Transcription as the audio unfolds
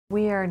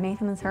We are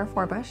Nathan and Sarah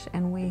Forbush,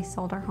 and we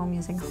sold our home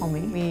using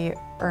Homey. We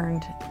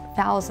earned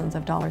thousands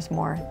of dollars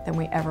more than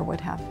we ever would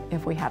have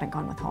if we hadn't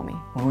gone with Homey.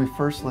 When we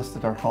first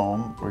listed our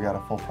home, we got a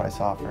full price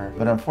offer,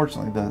 but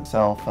unfortunately the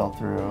sale fell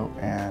through,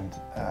 and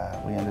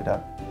we ended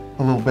up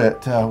a little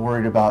bit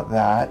worried about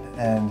that,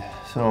 and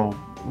so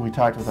we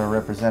talked with our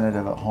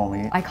representative at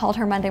Homey. I called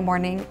her Monday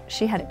morning.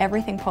 She had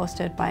everything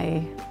posted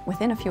by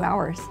within a few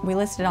hours. We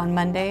listed on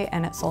Monday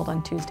and it sold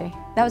on Tuesday.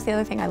 That was the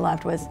other thing I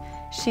loved, was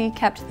she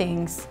kept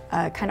things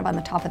kind of on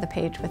the top of the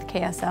page with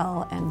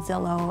KSL and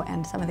Zillow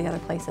and some of the other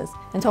places.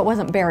 And so it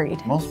wasn't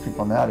buried. Most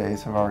people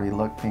nowadays have already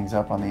looked things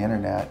up on the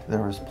internet.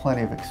 There was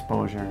plenty of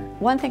exposure.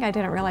 One thing I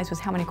didn't realize was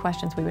how many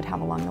questions we would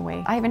have along the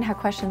way. I even had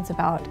questions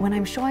about, when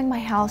I'm showing my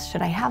house,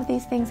 should I have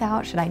these things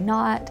out, should I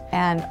not?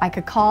 And I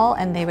could call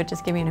and they would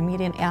just give me an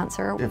immediate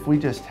answer. If we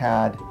just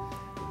had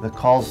the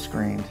calls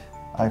screened,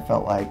 I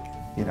felt like,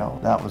 you know,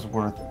 that was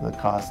worth the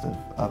cost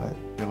of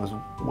it. It was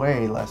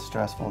way less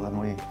stressful than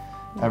we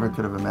ever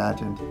could have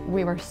imagined.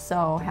 We were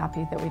so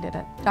happy that we did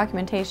it.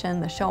 Documentation,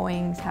 the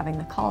showings, having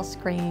the calls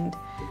screened,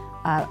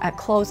 at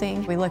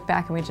closing, we look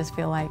back and we just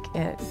feel like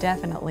it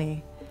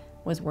definitely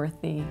was worth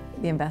the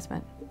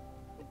investment.